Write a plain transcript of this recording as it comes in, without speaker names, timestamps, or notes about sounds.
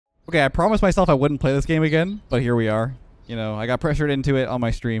Okay, I promised myself I wouldn't play this game again, but here we are. You know, I got pressured into it on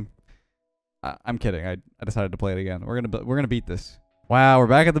my stream. I'm kidding. I decided to play it again. We're gonna beat this. Wow, we're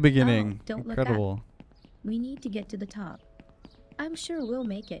back at the beginning. Oh, don't Incredible. look up. We need to get to the top. I'm sure we'll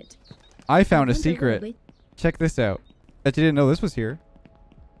make it. I found a wonder secret. what Check this out. Bet you didn't know this was here.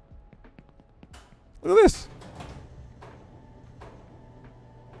 Look at this.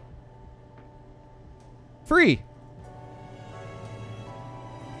 Free.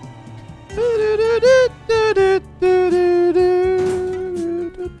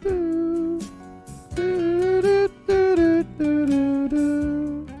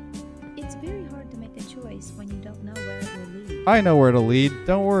 It's very hard to make a choice when you don't know where it will lead. I know where to lead.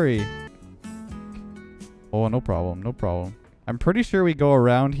 Don't worry. Oh, no problem. No problem. I'm pretty sure we go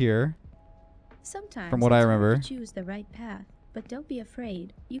around here. Sometimes From what I it's hard remember. to choose the right path, but don't be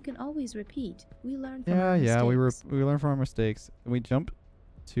afraid. You can always repeat. We learn from Yeah, our yeah. mistakes. We learn from our mistakes. We jump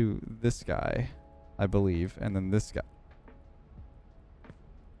to this guy, I believe, and then this guy.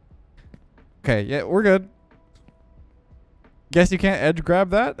 Okay, yeah, we're good. Guess you can't edge grab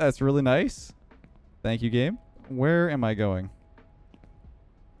that. That's really nice. Thank you, game. Where am I going?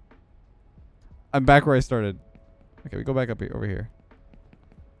 I'm back where I started. Okay, we go back up here, over here.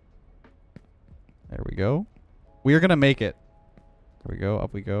 There we go. We are gonna make it. There we go.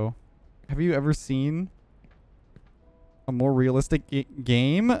 Up we go. Have you ever seen a more realistic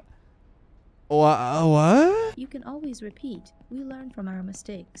game? What? You can always repeat. We learn from our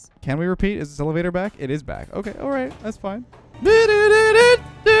mistakes. Can we repeat? Is this elevator back? It is back. Okay, all right. That's fine.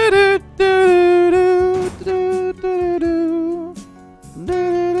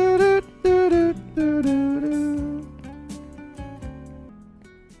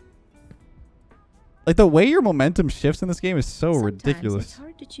 Like, the way your momentum shifts in this game is so Sometimes ridiculous. it's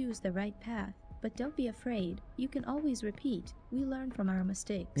hard to choose the right path, but don't be afraid. You can always repeat. We learn from our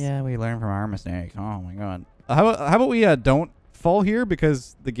mistakes. Yeah, we learn from our mistakes. Oh my god. How about we don't fall here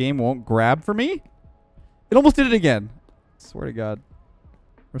because the game won't grab for me? It almost did it again. Swear to God.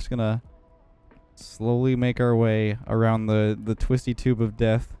 We're just gonna slowly make our way around the twisty tube of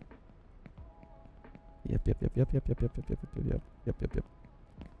death. Yep.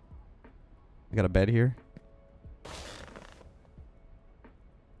 I got a bed here.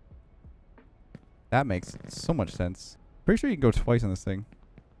 That makes so much sense. Pretty sure you can go twice on this thing.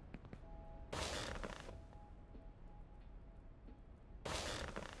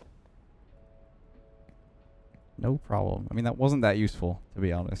 No problem. I mean, that wasn't that useful, to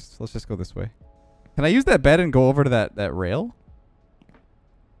be honest. Let's just go this way. Can I use that bed and go over to that rail?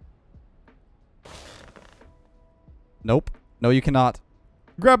 Nope. No, you cannot.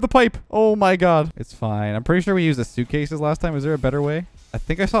 Grab the pipe. Oh my god. It's fine. I'm pretty sure we used the suitcases last time. Is there a better way? I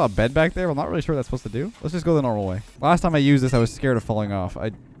think I saw a bed back there. I'm not really sure what that's supposed to do. Let's just go the normal way. Last time I used this, I was scared of falling off.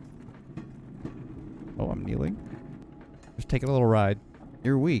 Oh, I'm kneeling. Just taking a little ride.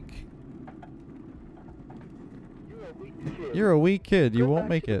 You're weak. You're a weak kid. You won't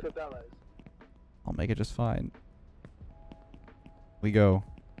make it. I'll make it just fine. We go.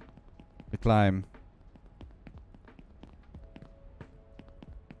 We climb.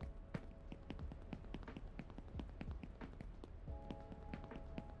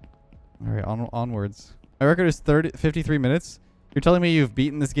 Alright, onwards. My record is 53 minutes. You're telling me you've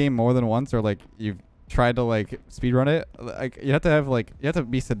beaten this game more than once, or like you've tried to like speedrun it? Like you have to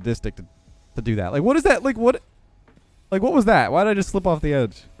be sadistic to do that. Like what is that? Like what was that? Why did I just slip off the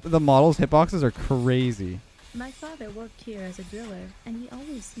edge? The model's hitboxes are crazy. My father worked here as a driller, and he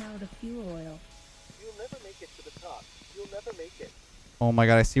always smelled of fuel oil. You'll never make it to the top. You'll never make it. Oh my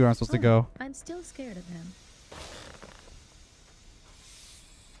god, I see where I'm supposed to go. I'm still scared of him.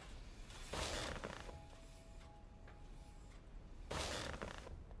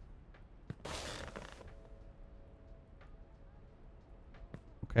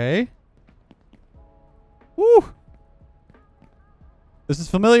 Okay. Woo! This is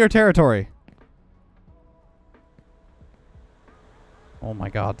familiar territory. Oh my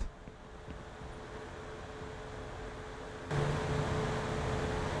god.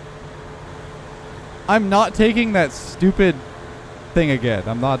 I'm not taking that stupid thing again.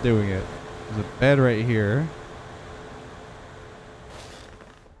 I'm not doing it. There's a bed right here.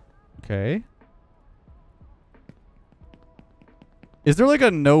 Okay. Is there like a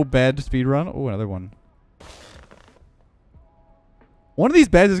no bed speedrun? Oh, another one. One of these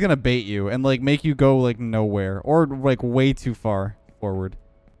beds is going to bait you and like make you go like nowhere or like way too far forward.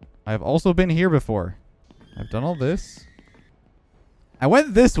 I've also been here before. I've done all this. I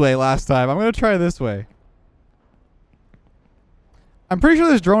went this way last time. I'm going to try this way. I'm pretty sure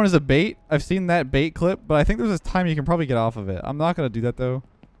this drone is a bait. I've seen that bait clip, but I think there's this time you can probably get off of it. I'm not going to do that though.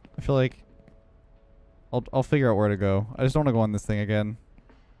 I feel like I'll figure out where to go. I just don't want to go on this thing again.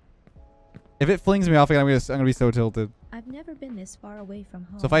 If it flings me off again, I'm gonna be so tilted. I've never been this far away from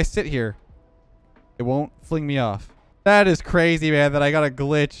home. So if I sit here, it won't fling me off. That is crazy, man, that I got a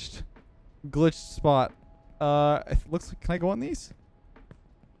glitched spot. It looks like, can I go on these?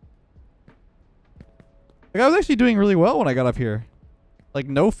 Like, I was actually doing really well when I got up here. Like,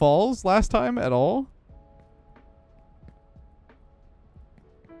 no falls last time at all.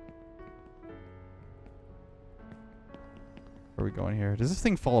 Where are we going here? Does this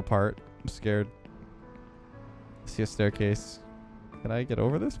thing fall apart? I'm scared. I see a staircase. Can I get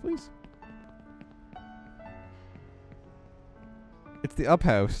over this, please? It's the up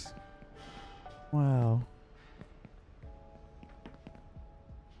house. Wow.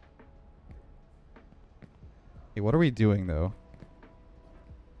 Hey, what are we doing, though?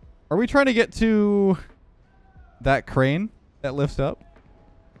 Are we trying to get to that crane that lifts up?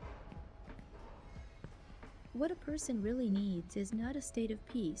 What a person really needs is not a state of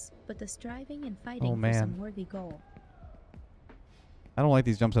peace, but the striving and fighting man. for some worthy goal. I don't like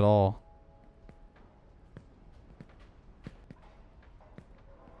these jumps at all.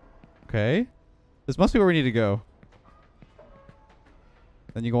 Okay. This must be where we need to go.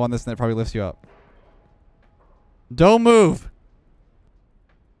 Then you go on this and it probably lifts you up. Don't move!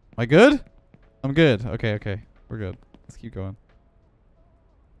 Am I good? I'm good. Okay, okay. We're good. Let's keep going.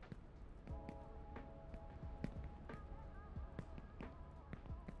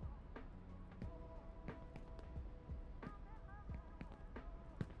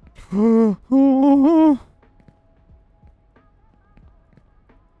 We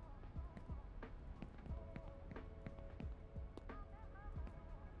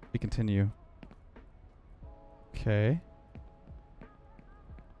continue. Okay.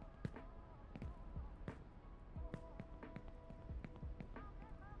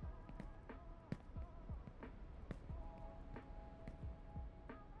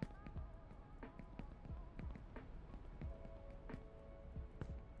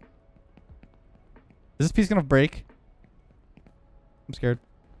 Is this piece gonna break? I'm scared.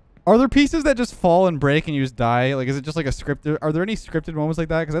 Are there pieces that just fall and break and you just die? Like, is it just like a scripted? Are there any scripted moments like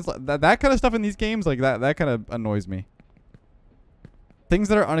that? Because that's that kind of stuff in these games, like that kind of annoys me. Things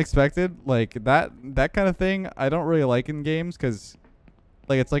that are unexpected, like that kind of thing, I don't really like in games because,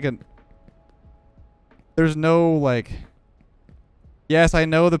 like, it's like there's no like. Yes, I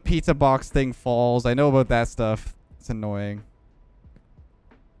know the pizza box thing falls. I know about that stuff. It's annoying.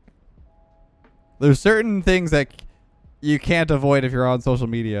 There's certain things that you can't avoid if you're on social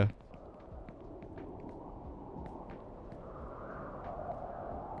media.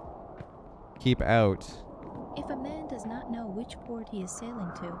 Keep out. If a man does not know which port he is sailing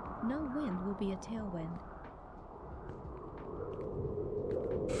to, no wind will be a tailwind.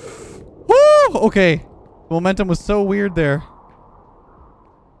 Woo! Okay. Momentum was so weird there.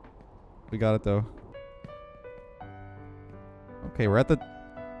 We got it though. Okay, we're at the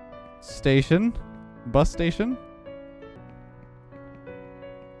station. Bus station.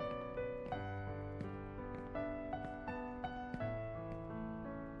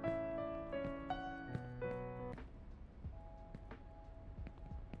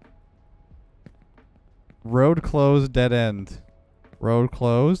 Road closed, dead end. Road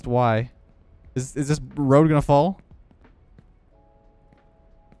closed? Why? Is this road gonna fall?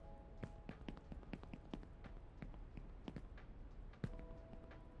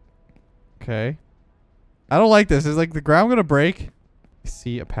 Okay. I don't like this. Is like the ground gonna break? I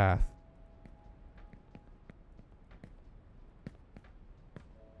see a path.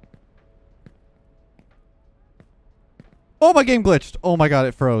 Oh, my game glitched. Oh my god,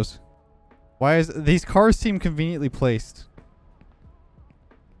 it froze. Why is these cars seem conveniently placed?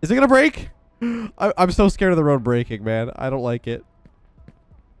 Is it gonna break? I'm so scared of the road breaking, man. I don't like it.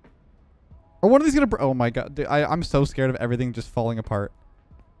 Or one of these gonna break? Oh my god, dude, I'm so scared of everything just falling apart.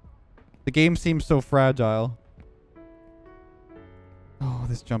 The game seems so fragile. Oh,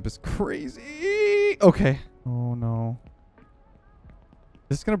 this jump is crazy. Okay. Oh no.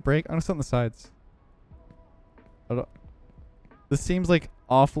 Is this gonna break? I'm gonna sit on the sides. This seems like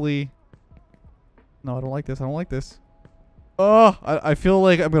awfully. No, I don't like this. I don't like this. Oh, I feel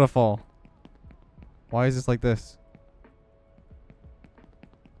like I'm gonna fall. Why is this like this?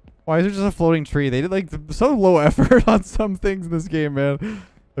 Why is there just a floating tree? They did like so low effort on some things in this game, man.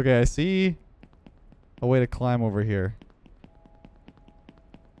 Okay, I see a way to climb over here.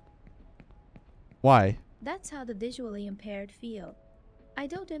 Why? That's how the visually impaired feel. I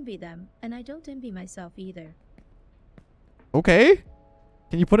don't envy them, and I don't envy myself either. Okay.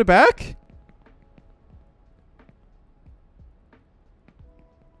 Can you put it back?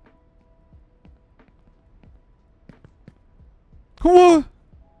 Whoa!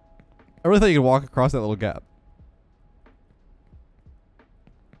 I really thought you could walk across that little gap.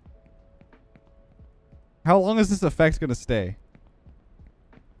 How long is this effect gonna stay?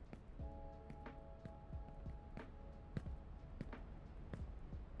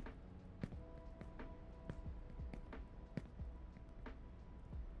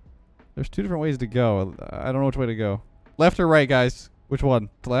 There's two different ways to go. I don't know which way to go. Left or right, guys? Which one?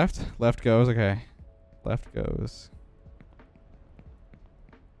 Left? Left goes. Okay. Left goes.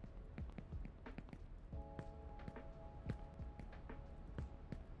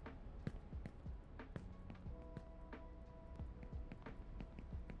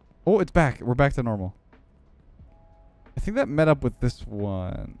 Oh, it's back. We're back to normal. I think that met up with this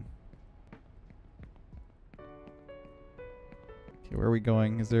one. Okay, where are we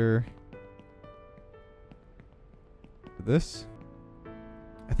going? Is there... this?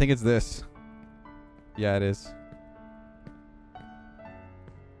 I think it's this. Yeah, it is.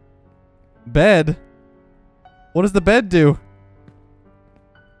 Bed? What does the bed do?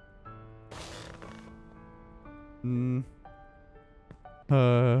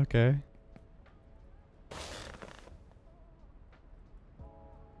 Okay.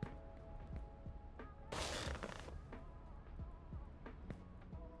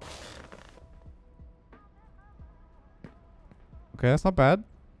 Okay, that's not bad.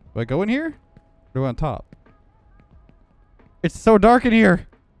 Do I go in here? Or do I go on top? It's so dark in here.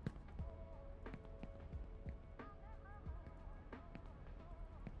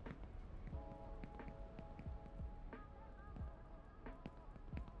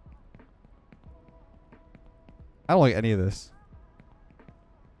 I don't like any of this.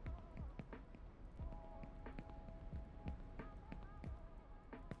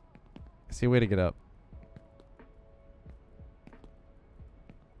 I see a way to get up.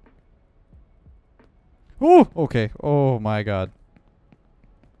 Oh, okay. Oh my god.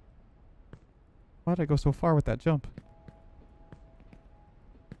 Why did I go so far with that jump?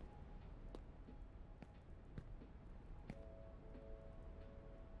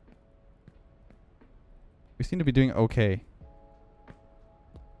 We seem to be doing okay.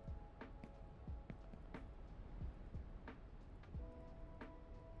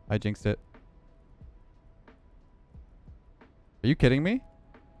 I jinxed it. Are you kidding me?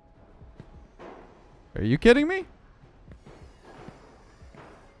 Are you kidding me?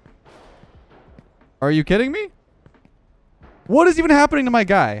 Are you kidding me? What is even happening to my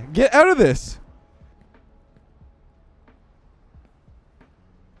guy? Get out of this.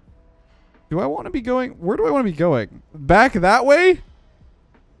 Do I want to be going? Where do I want to be going? Back that way?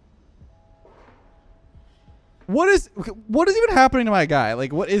 What is even happening to my guy?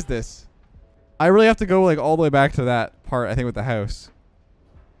 Like, what is this? I really have to go like all the way back to that part, I think, with the house.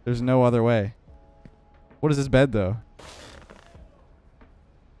 There's no other way. What is this bed, though?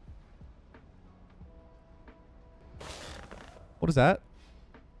 What is that?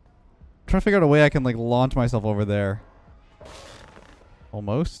 I'm trying to figure out a way I can, like, launch myself over there.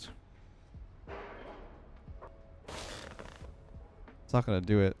 Almost. It's not going to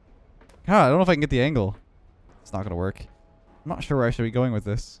do it. God, I don't know if I can get the angle. It's not going to work. I'm not sure where I should be going with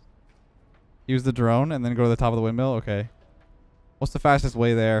this. Use the drone and then go to the top of the windmill? Okay. What's the fastest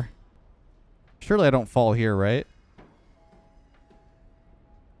way there? Surely I don't fall here, right?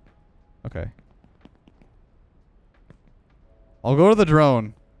 Okay. I'll go to the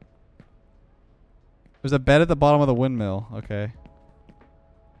drone. There's a bed at the bottom of the windmill. Okay.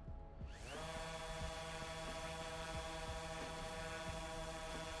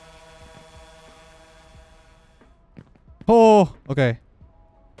 Oh, okay.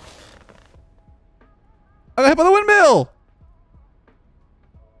 I got hit by the windmill!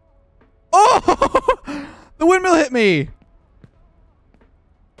 Oh! The windmill hit me!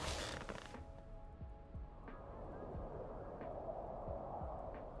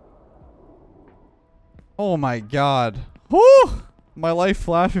 Oh my god. Whew! My life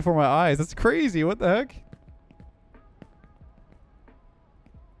flashed before my eyes. That's crazy. What the heck?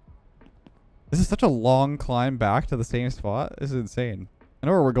 This is such a long climb back to the same spot. This is insane. I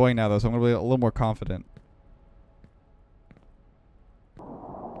know where we're going now, though, so I'm going to be a little more confident.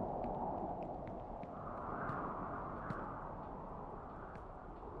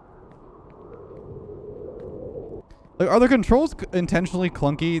 Like, are the controls intentionally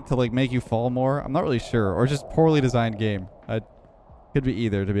clunky to, like, make you fall more? I'm not really sure. Or just poorly designed game. Could be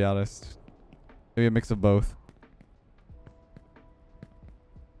either, to be honest. Maybe a mix of both.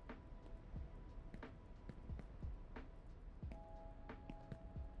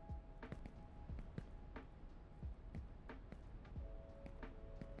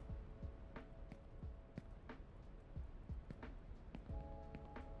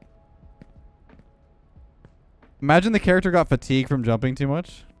 Imagine the character got fatigued from jumping too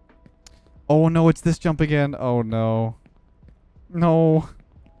much. Oh no, it's this jump again. Oh no. No.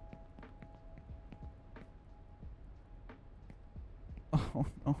 Oh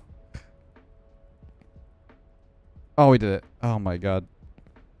no. Oh, we did it. Oh my god.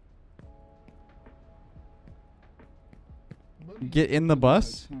 Get in the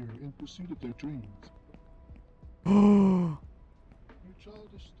bus? In pursuit of their dreams. Oh Your child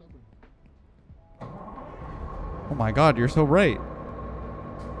is stubborn. my god, you're so right.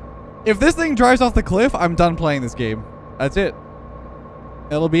 If this thing drives off the cliff, I'm done playing this game. That's it.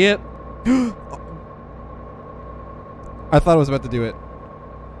 It'll be it. I thought I was about to do it.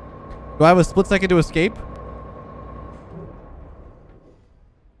 Do I have a split second to escape?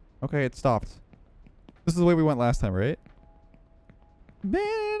 Okay, it stopped. This is the way we went last time, right?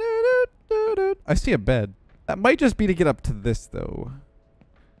 I see a bed. That might just be to get up to this, though.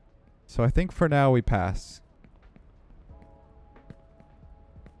 So I think for now we pass.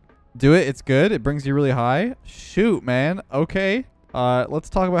 Do it. It's good. It brings you really high. Shoot, man. Okay. Let's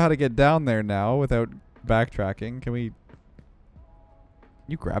talk about how to get down there now without backtracking. Can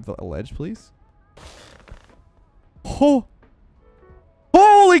you grab the ledge, please? Oh.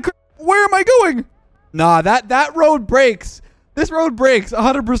 Holy crap. Where am I going? Nah, that road breaks. This road breaks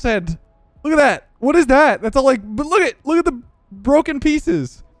 100%. Look at that. What is that? That's all like, but look at the broken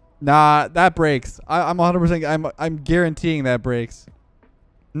pieces. Nah, that breaks. I'm 100%. I'm guaranteeing that breaks.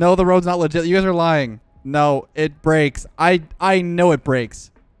 No, the road's not legit. You guys are lying. No, it breaks. I know it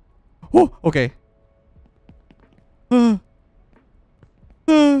breaks. Oh, okay. Look,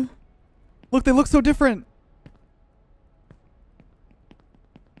 they look so different.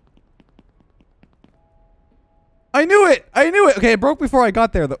 I knew it. I knew it. Okay, it broke before I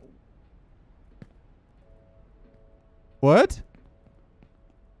got there though. What?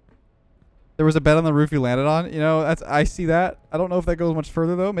 There was a bed on the roof you landed on. You know, I see that. I don't know if that goes much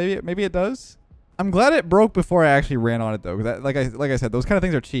further though. Maybe it does. I'm glad it broke before I actually ran on it though. 'Cause that, like I said, those kind of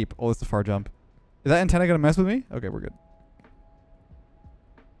things are cheap. Oh, it's a far jump. Is that antenna gonna mess with me? Okay, we're good.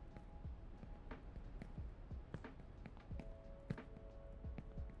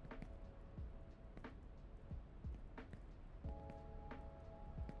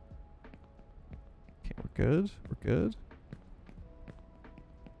 Okay, we're good. We're good.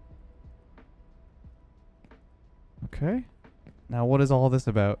 Okay. Now what is all this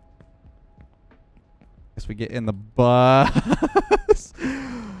about? Guess we get in the bus.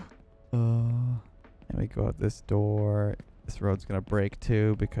 And we go out this door. This road's gonna break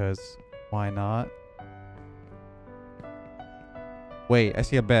too because why not? Wait, I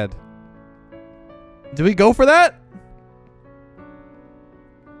see a bed. Do we go for that?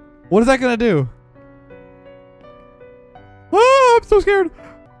 What is that gonna do? Oh, I'm so scared.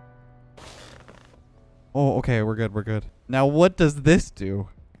 Oh, okay, we're good, we're good. Now what does this do?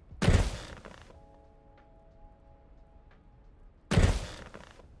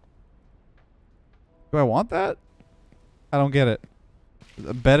 Do I want that? I don't get it.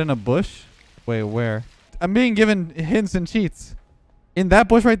 A bed in a bush? Wait, where? I'm being given hints and cheats. In that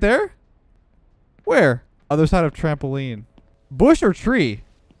bush right there? Where? Other side of trampoline. Bush or tree?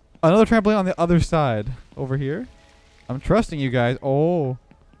 Another trampoline on the other side. Over here? I'm trusting you guys. Oh.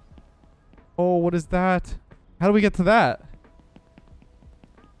 Oh, what is that? How do we get to that?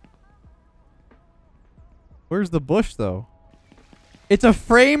 Where's the bush though? It's a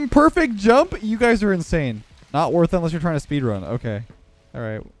frame perfect jump? You guys are insane. Not worth it unless you're trying to speedrun. Okay.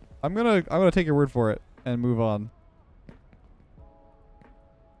 Alright. I'm gonna take your word for it and move on.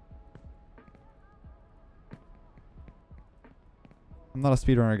 I'm not a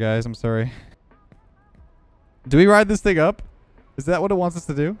speedrunner, guys. I'm sorry. Do we ride this thing up? Is that what it wants us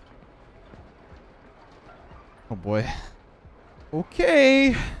to do? Oh boy.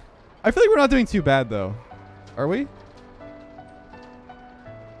 Okay. I feel like we're not doing too bad though. Are we?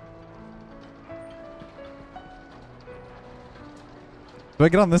 Do I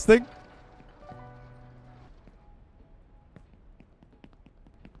get on this thing?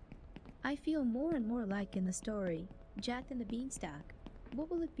 I feel more and more like in the story, Jack and the Beanstalk. What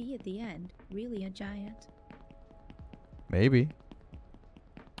will it be at the end? Really a giant? Maybe.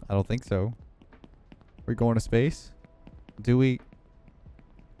 I don't think so. We're going to space? Do we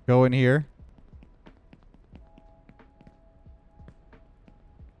go in here?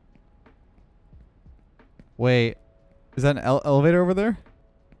 Wait. Is that an elevator over there?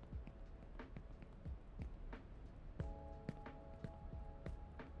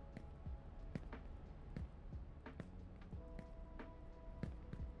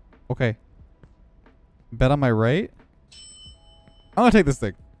 Okay. Bet on my right? I'm gonna take this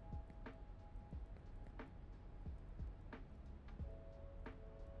thing.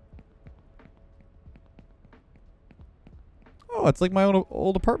 Oh, it's like my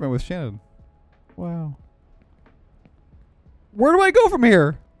old apartment with Shannon. Wow. Where do I go from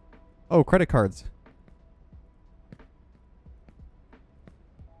here? Oh, credit cards.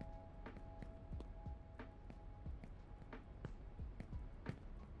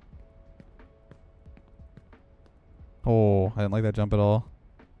 Oh, I didn't like that jump at all.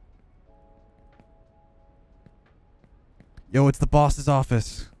 Yo, it's the boss's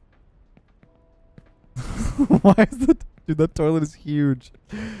office. Why is the... Dude, that toilet is huge.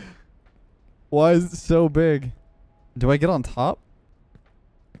 Why is it so big? Do I get on top?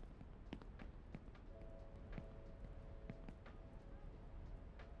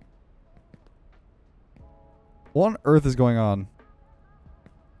 What on earth is going on?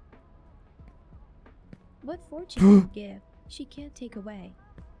 What fortune you give, she can't take away.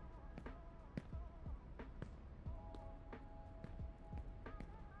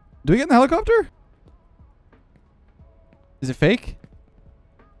 Do we get in the helicopter? Is it fake?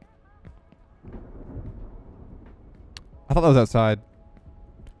 I thought that was outside.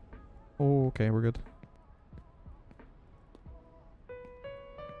 Oh, okay, we're good.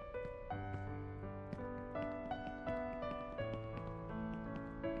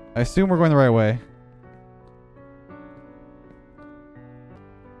 I assume we're going the right way.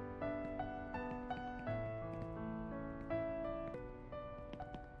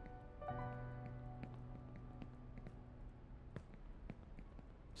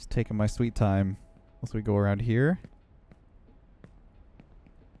 Just taking my sweet time as we go around here.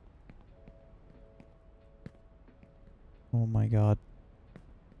 Oh my god.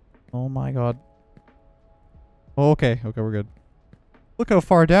 Oh my god. Oh, okay. Okay, we're good. Look how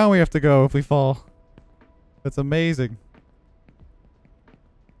far down we have to go if we fall. That's amazing.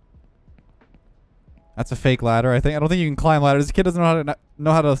 That's a fake ladder, I think. I don't think you can climb ladders. This kid doesn't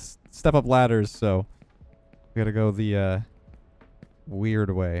know how to step up ladders, so we gotta go the weird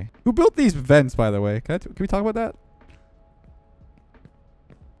way. Who built these vents, by the way? Can we talk about that?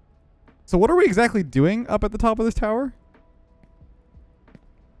 So what are we exactly doing up at the top of this tower?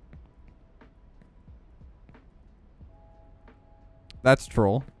 That's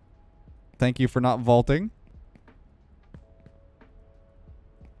troll. Thank you for not vaulting.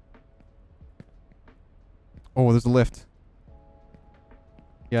 Oh, there's a lift.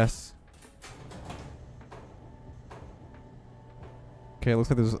 Yes. Okay, it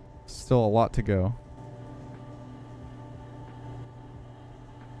looks like there's still a lot to go.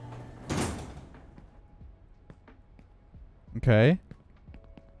 Okay.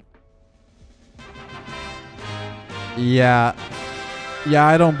 Yeah. Yeah,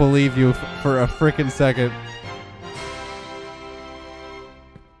 I don't believe you for a frickin' second.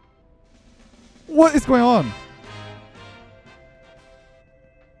 What is going on?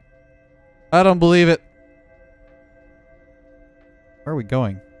 I don't believe it. Where are we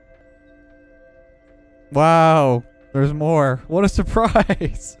going? Wow. There's more. What a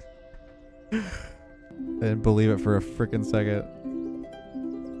surprise. I didn't believe it for a frickin' second.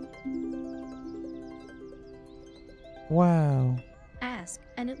 Wow. Ask,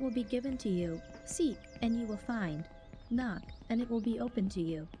 and it will be given to you. Seek, and you will find. Knock, and it will be open to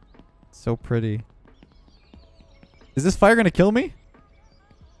you. So pretty. Is this fire gonna kill me?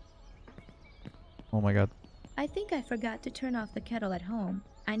 Oh my god. I think I forgot to turn off the kettle at home.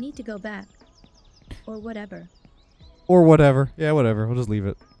 I need to go back. Or whatever. Or whatever. Yeah, whatever. We'll just leave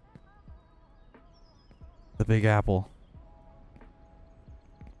it. The Big Apple.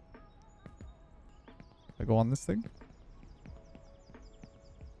 I go on this thing?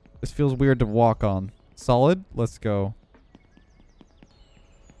 This feels weird to walk on. Solid? Let's go.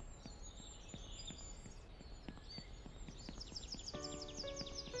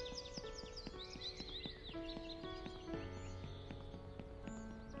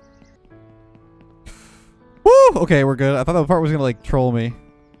 Woo! Okay, we're good. I thought that part was gonna like troll me.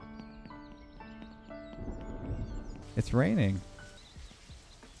 It's raining.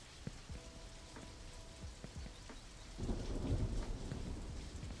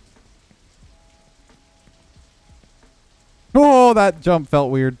 Oh, that jump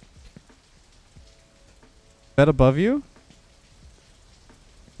felt weird. Bed above you?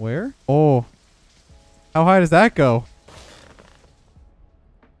 Where? Oh. How high does that go?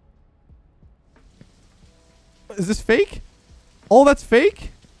 Is this fake? Oh, that's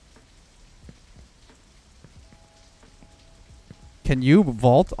fake? Can you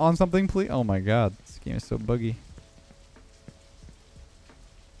vault on something, please? Oh my god. This game is so buggy.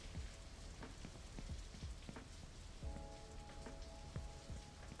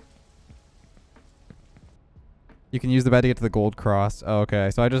 You can use the bed to get to the gold cross. Oh, okay.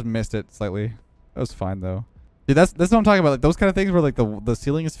 So I just missed it slightly. That was fine, though. Dude, that's what I'm talking about. Like those kind of things where like the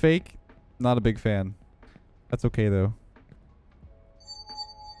ceiling is fake. Not a big fan. That's okay though.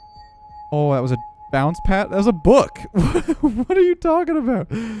 Oh, that was a bounce pad. That was a book. What are you talking about?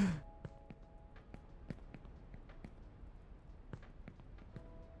 What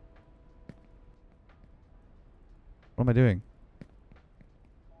am I doing?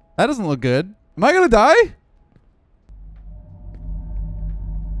 That doesn't look good. Am I gonna die?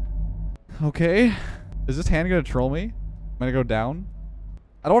 Okay. Is this hand gonna troll me? Am I gonna go down?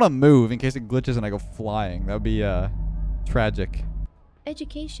 I don't want to move in case it glitches and I go flying. That would be tragic.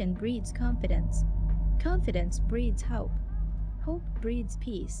 Education breeds confidence. Confidence breeds hope. Hope breeds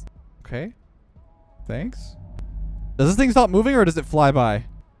peace. Okay. Thanks. Does this thing stop moving or does it fly by?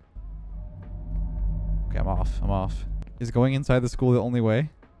 Okay, I'm off. I'm off. Is going inside the school the only way?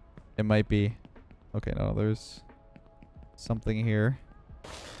 It might be. Okay, no, there's something here.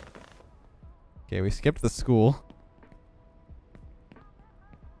 Okay, we skipped the school.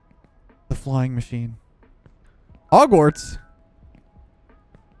 The flying machine. Hogwarts?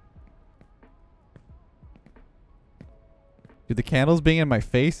 Dude, the candles being in my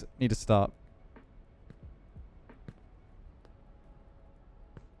face need to stop.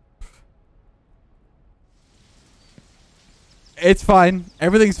 It's fine.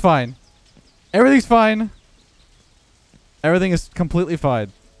 Everything's fine. Everything's fine. Everything is completely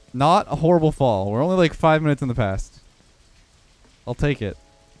fine. Not a horrible fall. We're only like 5 minutes in the past. I'll take it.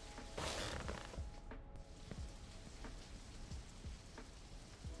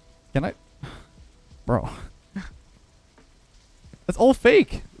 Can I? Bro. That's all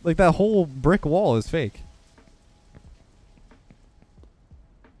fake. Like that whole brick wall is fake.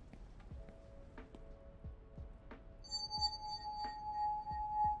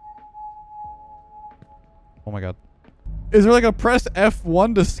 Oh my god. Is there like a press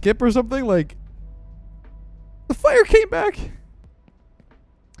F1 to skip or something? Like, the fire came back.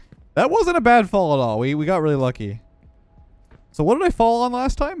 That wasn't a bad fall at all. We got really lucky. So what did I fall on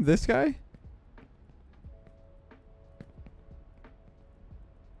last time? This guy?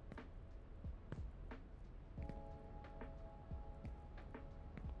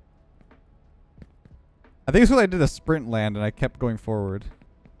 I think it's because I did a sprint land and I kept going forward.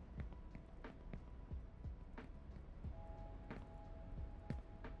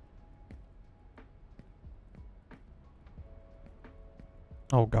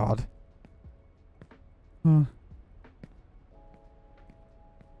 Oh god.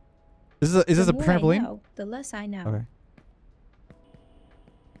 Is this a The more trampoline? I know, the less I know. Okay.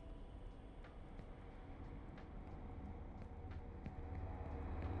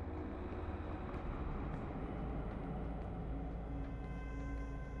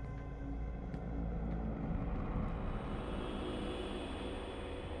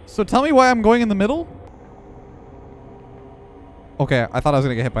 So tell me why I'm going in the middle? Okay, I thought I was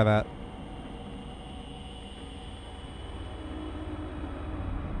gonna get hit by that.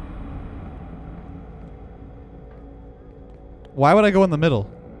 Why would I go in the middle?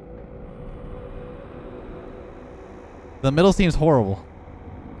 The middle seems horrible.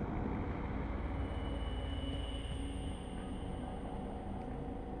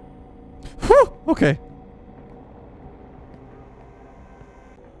 Whew! Okay.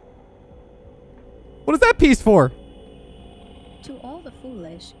 What is that piece for? To all the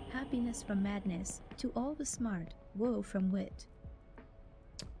foolish, happiness from madness. To all the smart, woe from wit.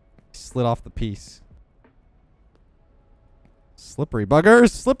 Slid off the piece. Slippery buggers!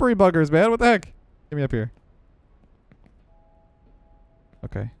 Slippery buggers, man! What the heck? Get me up here.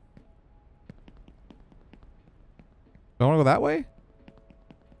 Okay. Do I want to go that way?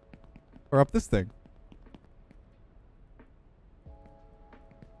 Or up this thing?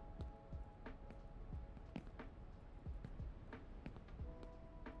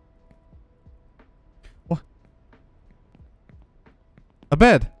 What? A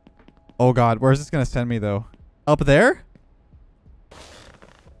bed! Oh god, where's this gonna send me though? Up there?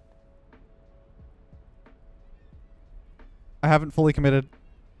 I haven't fully committed.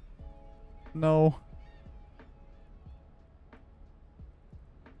 No.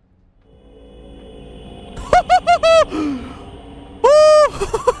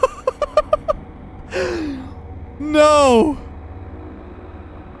 No.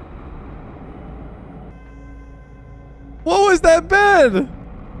 What was that bed?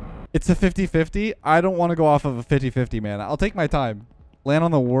 It's a 50-50. I don't want to go off of a 50-50, man. I'll take my time. Land on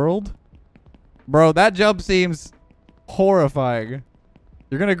the world? Bro, that jump seems horrifying.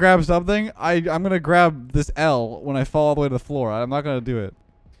 You're gonna grab something? I'm gonna grab this L when I fall all the way to the floor. I'm not gonna do it.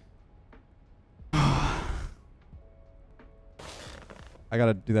 I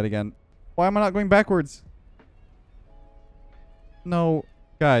gotta do that again. Why am I not going backwards? No,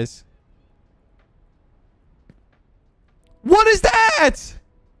 guys. What is that?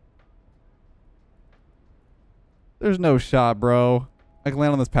 There's no shot, bro. I can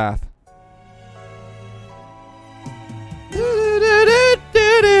land on this path.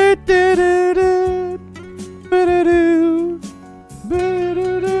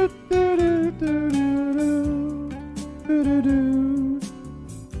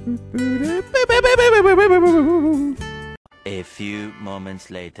 A few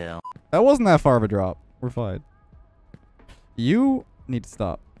moments later. That wasn't that far of a drop. We're fine. You need to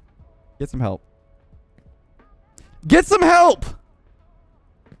stop. Get some help. Get some help!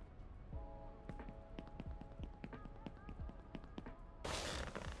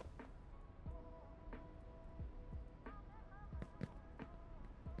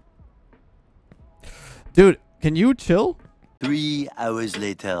 Dude, can you chill? 3 hours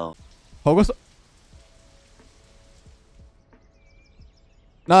later. Hogos.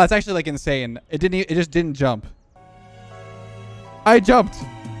 No, that's actually like insane. It didn't. It just didn't jump. I jumped.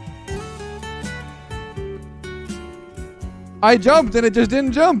 I jumped and it just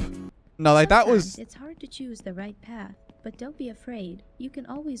didn't jump. No, like that was. It's hard to choose the right path, but don't be afraid. You can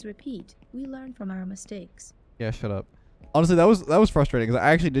always repeat. We learn from our mistakes. Yeah, shut up. Honestly, that was frustrating because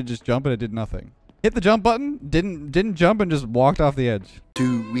I actually did just jump and it did nothing. Hit the jump button, didn't jump and just walked off the edge.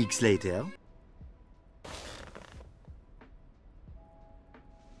 2 weeks later.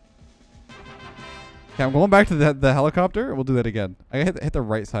 Okay, I'm going back to the helicopter. We'll do that again. I hit the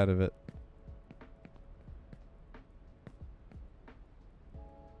right side of it.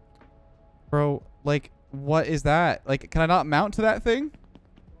 Bro, like, what is that? Like, can I not mount to that thing?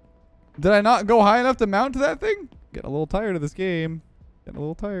 Did I not go high enough to mount to that thing? Getting a little tired of this game. Getting a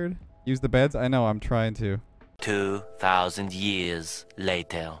little tired. Use the beds? I know, I'm trying to. 2,000 years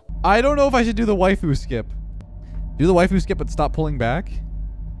later. I don't know if I should do the waifu skip. Do the waifu skip but stop pulling back?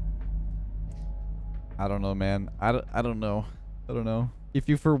 I don't know, man. I don't know. I don't know. If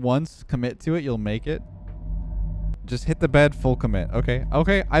you for once commit to it, you'll make it. Just hit the bed, full commit. Okay.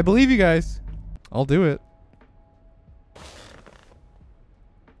 Okay. I believe you guys. I'll do it.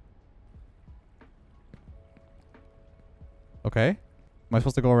 Okay. Am I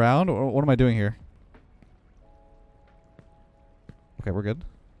supposed to go around? Or what am I doing here? Okay, we're good.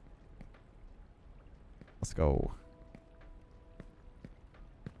 Let's go.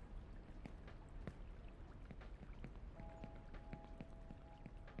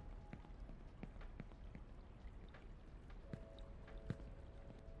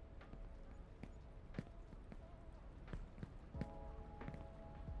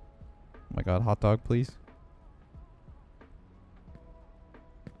 Oh my god, hot dog, please.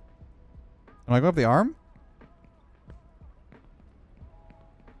 Am I going up the arm?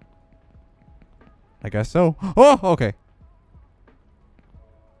 I guess so. Oh, okay.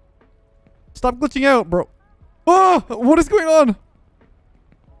 Stop glitching out, bro. Oh, what is going on?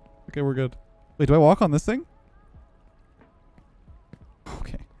 Okay, we're good. Wait, do I walk on this thing?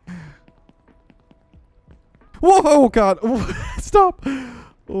 Okay. Whoa, oh god. Stop.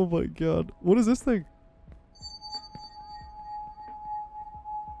 Oh my god. What is this thing?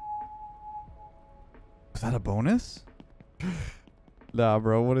 Is that a bonus? Nah,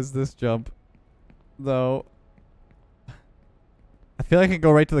 bro. What is this jump? Though. I feel like I can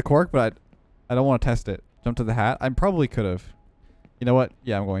go right to the cork, but I don't want to test it. Jump to the hat. I probably could have. You know what?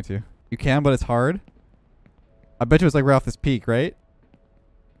 Yeah, I'm going to. You can, but it's hard. I bet you it's like right off this peak, right?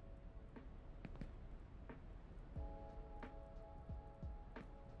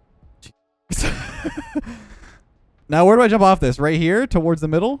 Now, where do I jump off this? Right here? Towards the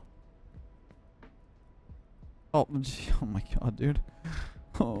middle? Oh, oh my god, dude.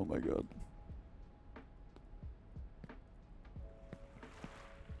 Oh my god.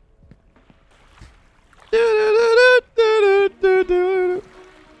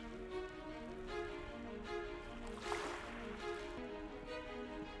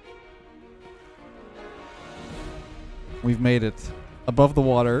 We've made it. Above the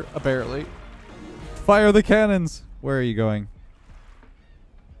water, apparently. Fire the cannons! Where are you going?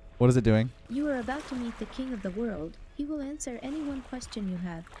 What is it doing? You are about to meet the king of the world. He will answer any one question you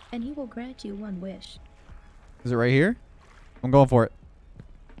have, and he will grant you one wish. Is it right here? I'm going for it.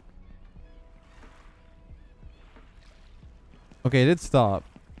 Okay, it did stop.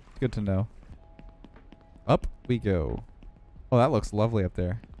 Good to know. Up we go. Oh, that looks lovely up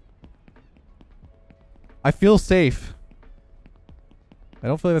there. I feel safe. I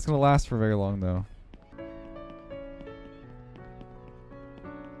don't feel like that's going to last for very long, though.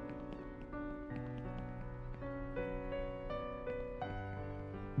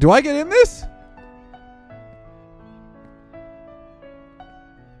 Do I get in this?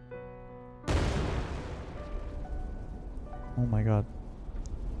 Oh my god.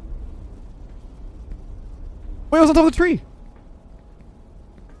 Wait, I was on top of the tree.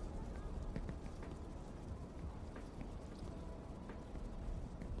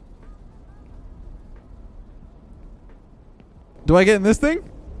 Do I get in this thing?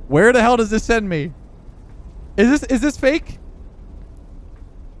 Where the hell does this send me? Is this fake?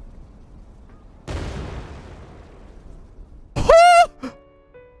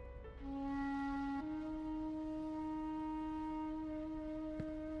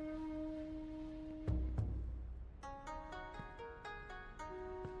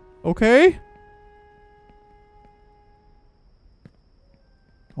 Okay.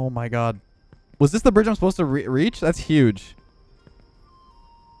 Oh my god. Was this the bridge I'm supposed to reach? That's huge.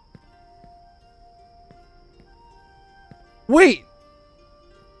 Wait.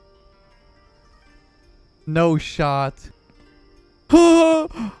 No shot.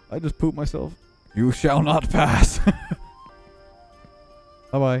 I just pooped myself. You shall not pass.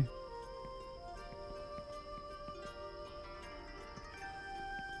 Bye-bye.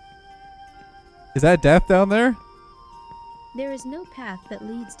 Is that death down there? There is no path that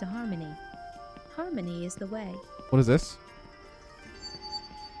leads to harmony. Harmony is the way. What is this?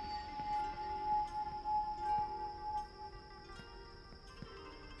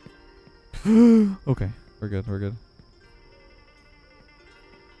 Okay, we're good, we're good.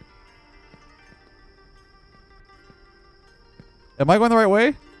 Am I going the right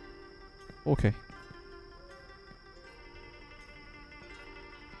way? Okay.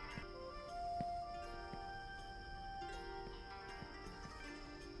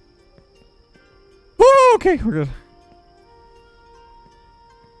 Woo! Okay, we're good.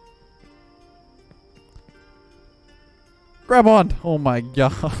 Grab on! Oh my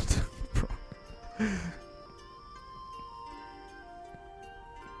god.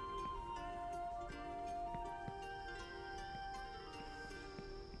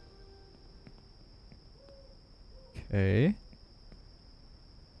 Okay.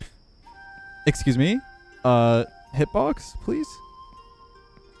 Excuse me? Hitbox, please?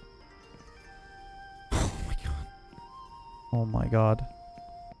 Oh my god. Oh my god.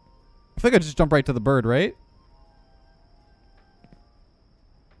 I think I just jump right to the bird, right?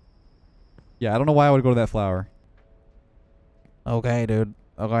 Yeah, I don't know why I would go to that flower. Okay, dude.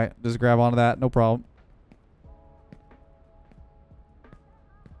 Okay, just grab onto that. No problem.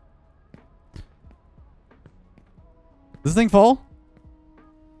 Does this thing fall?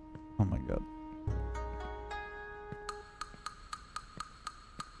 Oh my god.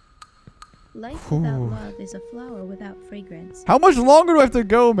 Life without love is a flower without fragrance. How much longer do I have to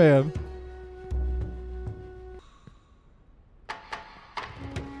go, man?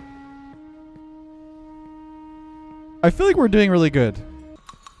 I feel like we're doing really good.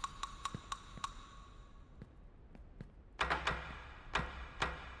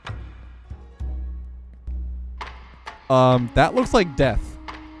 That looks like death.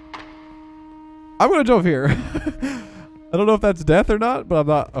 I'm gonna jump here. I don't know if that's death or not, but I'm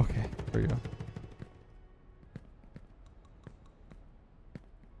not. Okay, there we go.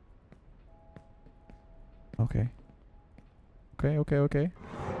 Okay. Okay, okay, okay.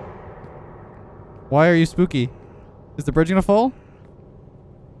 Why are you spooky? Is the bridge gonna fall?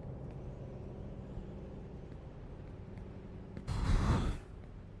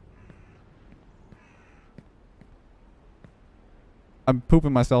 I'm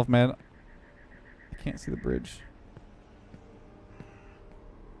pooping myself, man. I can't see the bridge.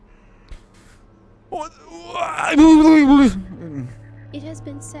 It has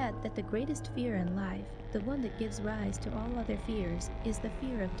been said that the greatest fear in life, the one that gives rise to all other fears, is the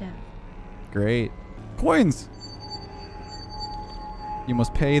fear of death. Great. Coins! You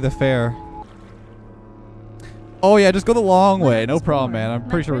must pay the fare. Oh yeah, just go the long When way. I No was problem, born, man. I'm my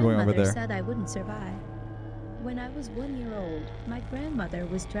pretty sure we're going over grandmother there. said I wouldn't survive. When I was 1 year old, my grandmother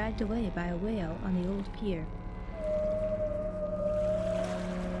was dragged away by a whale on the old pier.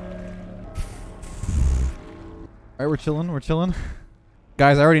 Alright, we're chilling. We're chilling.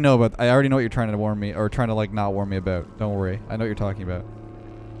 Guys, I already know what you're trying to warn me, or trying to like not warn me about. Don't worry. I know what you're talking about.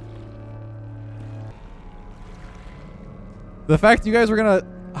 The fact you guys were gonna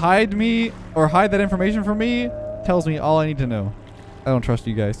hide me or hide that information from me tells me all I need to know. I don't trust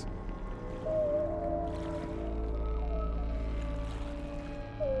you guys.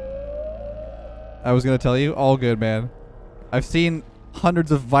 I was gonna tell you, all good, man. I've seen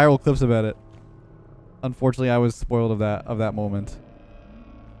hundreds of viral clips about it. Unfortunately, I was spoiled of that moment.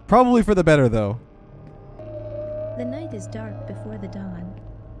 Probably for the better, though. The night is dark before the dawn.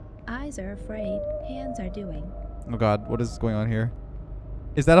 Eyes are afraid, hands are doing. Oh god, what is going on here?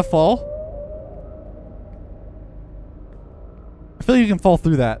 Is that a fall? I feel like you can fall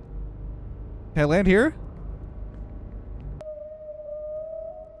through that. Can I land here?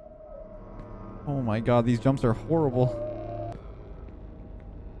 Oh my god, these jumps are horrible.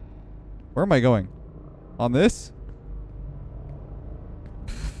 Where am I going? On this?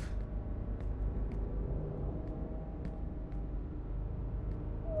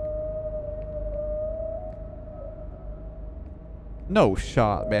 No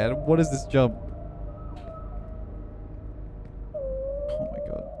shot, man. What is this jump? Oh my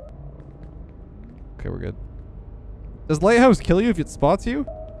god. Okay, we're good. Does Lighthouse kill you if it spots you?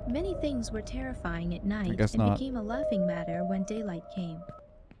 Many things were terrifying at night guess and not. became a laughing matter when daylight came.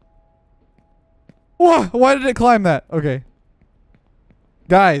 Whoa, why did it climb that? Okay.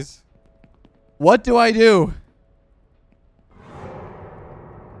 Guys. What do I do?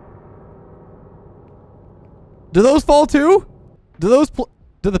 Do those fall too? Do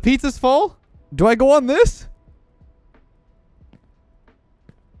the pizzas fall? Do I go on this?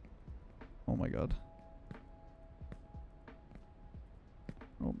 Oh my god.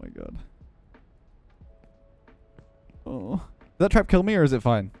 Oh my god. Oh. Did that trap kill me or is it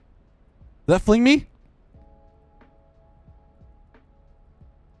fine? Did that fling me?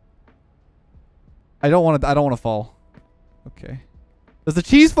 I don't want to fall. Okay. Does the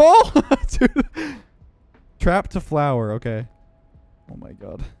cheese fall? Dude. Trap to flower. Okay. Oh my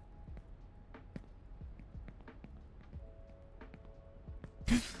god.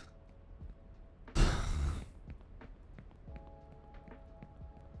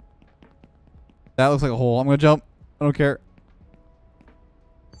 That looks like a hole. I'm gonna jump. I don't care.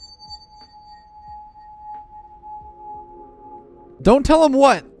 Don't tell him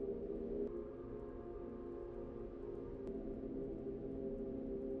what.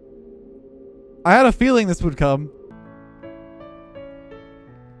 I had a feeling this would come.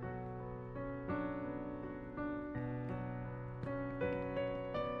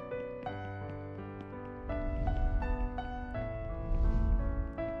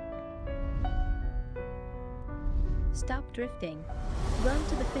 Stop drifting. Run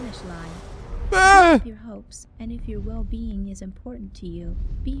to the finish line. Ah! Keep your hopes, and if your well-being is important to you,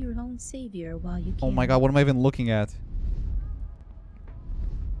 be your own savior while you can. Oh my god, what am I even looking at?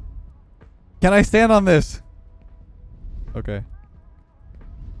 Can I stand on this? Okay.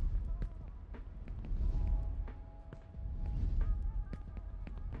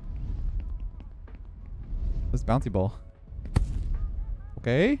 This bouncy ball.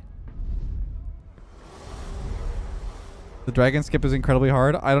 Okay. The dragon skip is incredibly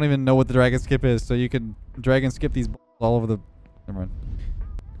hard. I don't even know what the dragon skip is, so you can dragon skip these all over the... Never mind.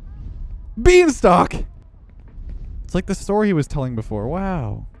 Beanstalk! It's like the story he was telling before.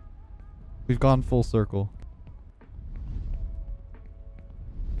 Wow. We've gone full circle.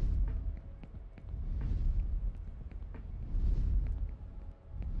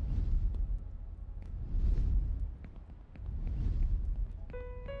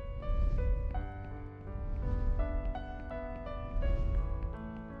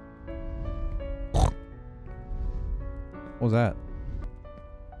 What was that?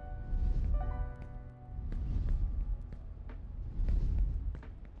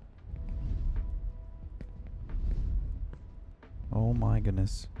 Oh my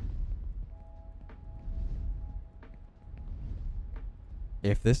goodness.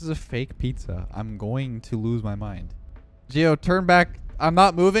 If this is a fake pizza, I'm going to lose my mind. Geo, turn back. I'm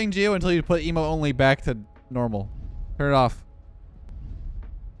not moving, Geo, until you put emo only back to normal. Turn it off.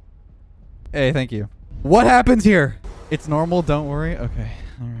 Hey, thank you. What happens here? It's normal, don't worry. Okay.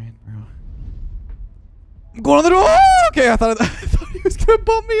 Alright, bro. I'm going on the door! Oh, okay, I thought he was gonna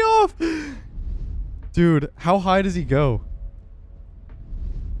bump me off. Dude, how high does he go?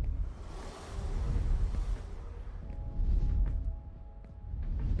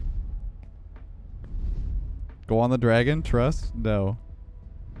 Go on the dragon? Trust? No.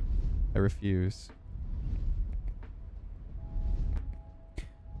 I refuse.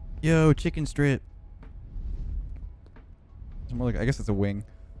 Yo, chicken strip. It's more like, I guess it's a wing.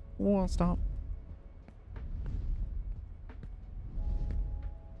 Oh, stop.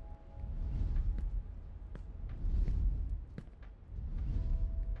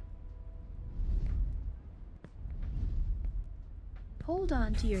 Hold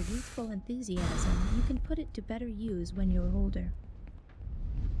on to your youthful enthusiasm. You can put it to better use when you're older.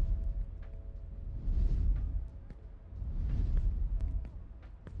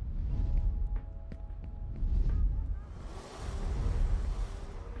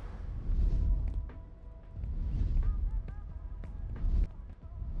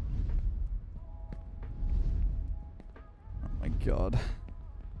 Oh my god.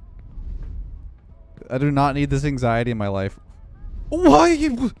 I do not need this anxiety in my life. Why?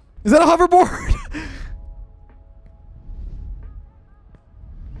 Is that a hoverboard?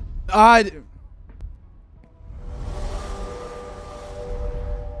 I.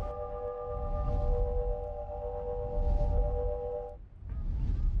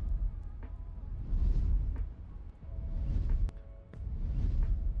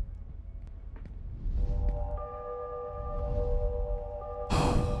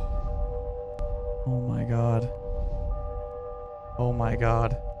 Oh my god. Oh my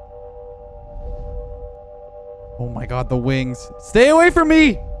god. Oh my god, the wings. Stay away from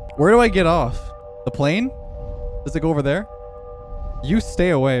me! Where do I get off? The plane? Does it go over there? You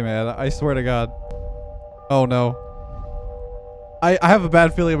stay away, man. I swear to god. Oh no. I have a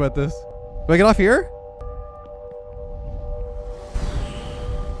bad feeling about this. Do I get off here?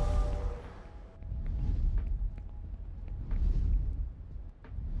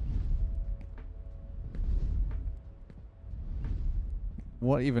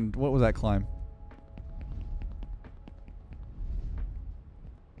 What was that climb?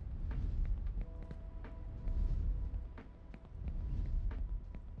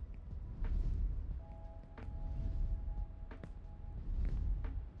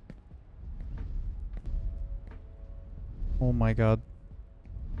 Oh my god.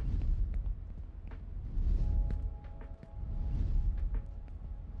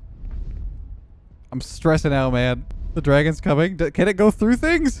 I'm stressing out, man. The dragon's coming. Can it go through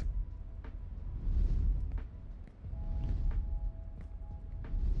things?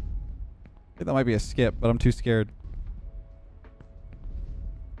 I think that might be a skip, but I'm too scared.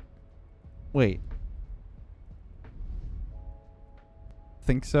 Wait.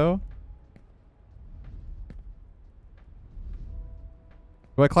 Think so?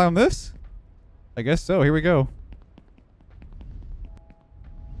 Do I climb this? I guess so. Here we go.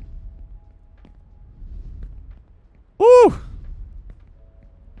 Woo!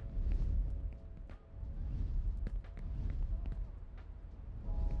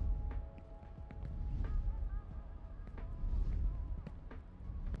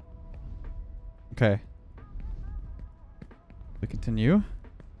 Okay. We continue.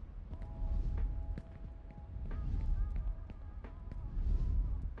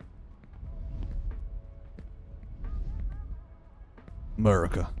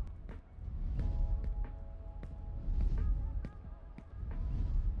 America.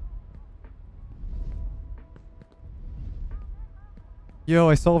 Yo,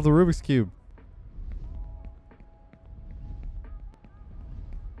 I solved the Rubik's Cube.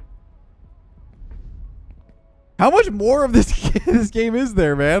 How much more of this this game is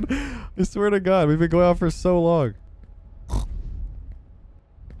there, man? I swear to God, we've been going on for so long.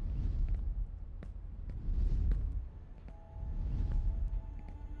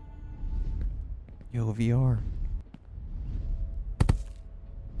 Yo, VR.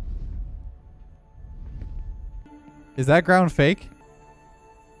 Is that ground fake?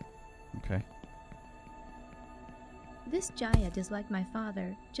 Okay. This giant is like my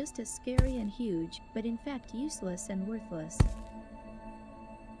father, just as scary and huge, but in fact useless and worthless.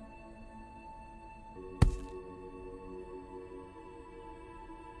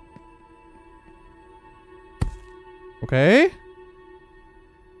 Okay.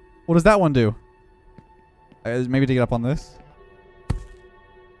 What does that one do? Maybe to get up on this.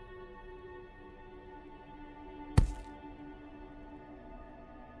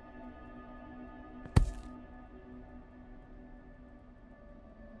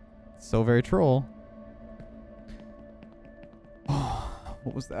 So very troll. Oh,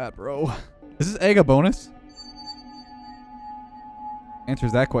 what was that, bro? Is this egg a bonus?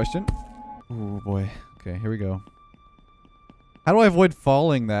 Answers that question. Oh boy. Okay, here we go. How do I avoid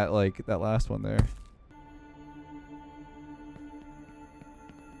falling that last one there?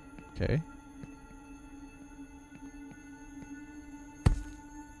 Okay.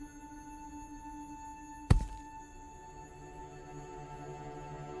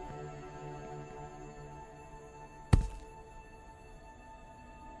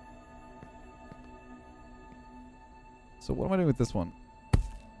 So what am I doing with this one?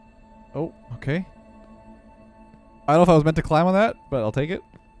 Oh, okay. I don't know if I was meant to climb on that, but I'll take it.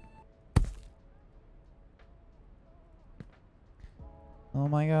 Oh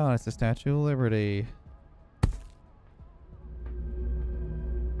my god, it's the Statue of Liberty.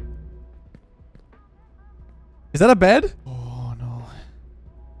 Is that a bed? Oh no.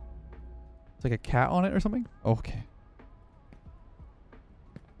 It's like a cat on it or something? Okay.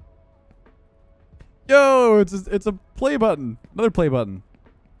 Yo, it's a play button. Another play button.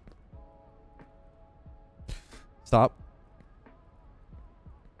 Stop.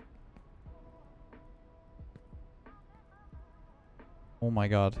 Oh my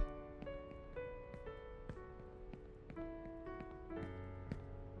god.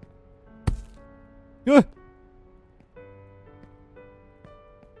 Ah!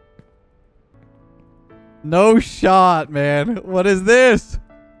 No shot, man. What is this?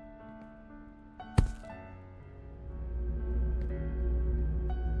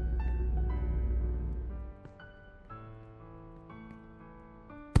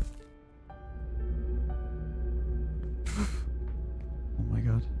 Oh my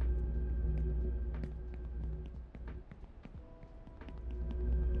god.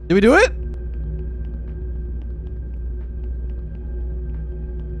 Did we do it?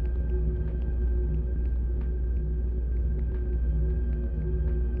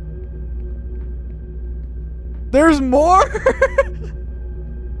 There's more?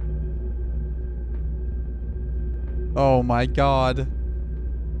 Oh my god.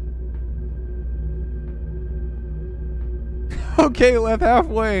 Okay, left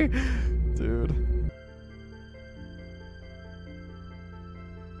halfway. Dude.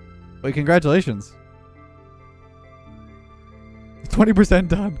 Wait, congratulations. 20%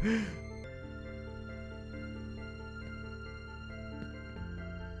 done.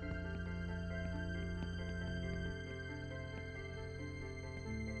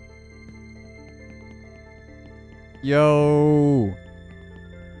 Yo.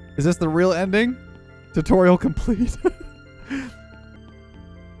 Is this the real ending? Tutorial complete.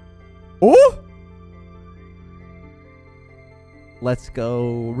 Oh! Let's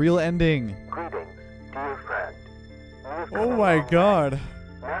go. Real ending. Greetings, dear friend. Oh my god.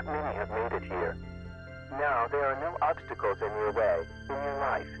 Not many have made it here. Now, there are no obstacles in your way. In your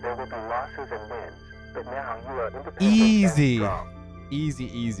life, there will be losses and wins. But now you are independent Easy. and strong. Easy,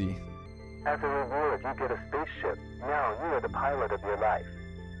 easy. As a reward, you get a spaceship. Now you are the pilot of your life.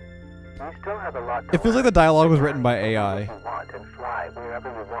 You still have a lot to It feels like the learn. dialogue was written by Do AI. what you want and fly wherever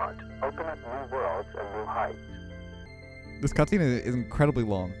you want. Open up new worlds and new heights. This cutscene is incredibly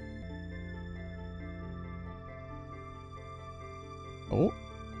long. Oh.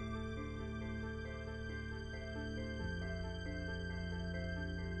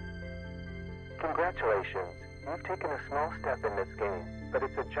 Congratulations. You've taken a small step in this game, but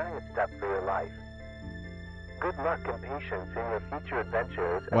it's a giant step for your life. Good luck and patience in your future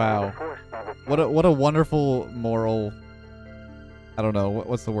adventures. And Wow. may the force be with you. What a wonderful moral. I don't know.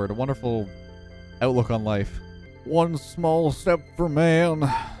 What's the word? A wonderful outlook on life. One small step for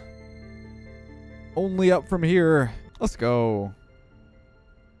man. Only up from here. Let's go.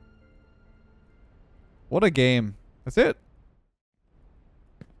 What a game. That's it.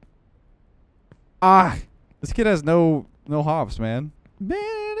 Ah, this kid has no hops, man.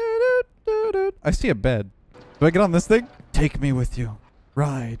 I see a bed. Do I get on this thing? Take me with you.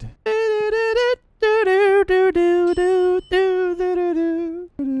 Ride.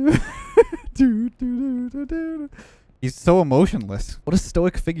 He's so emotionless. What a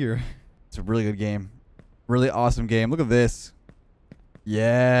stoic figure. It's a really good game. Really awesome game. Look at this.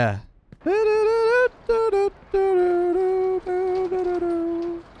 Yeah.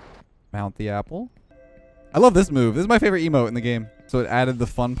 Mount the apple. I love this move. This is my favorite emote in the game. So it added the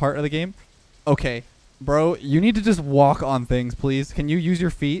fun part of the game. Okay. Bro, you need to just walk on things, please. Can you use your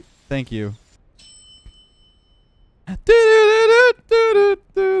feet? Thank you.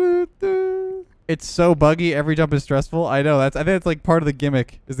 It's so buggy. Every jump is stressful. I know. I think it's like part of the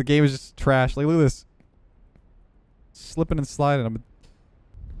gimmick. Is the game is just trash. Like, look at this. Slipping and sliding.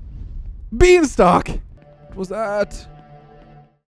 Beanstalk! What was that?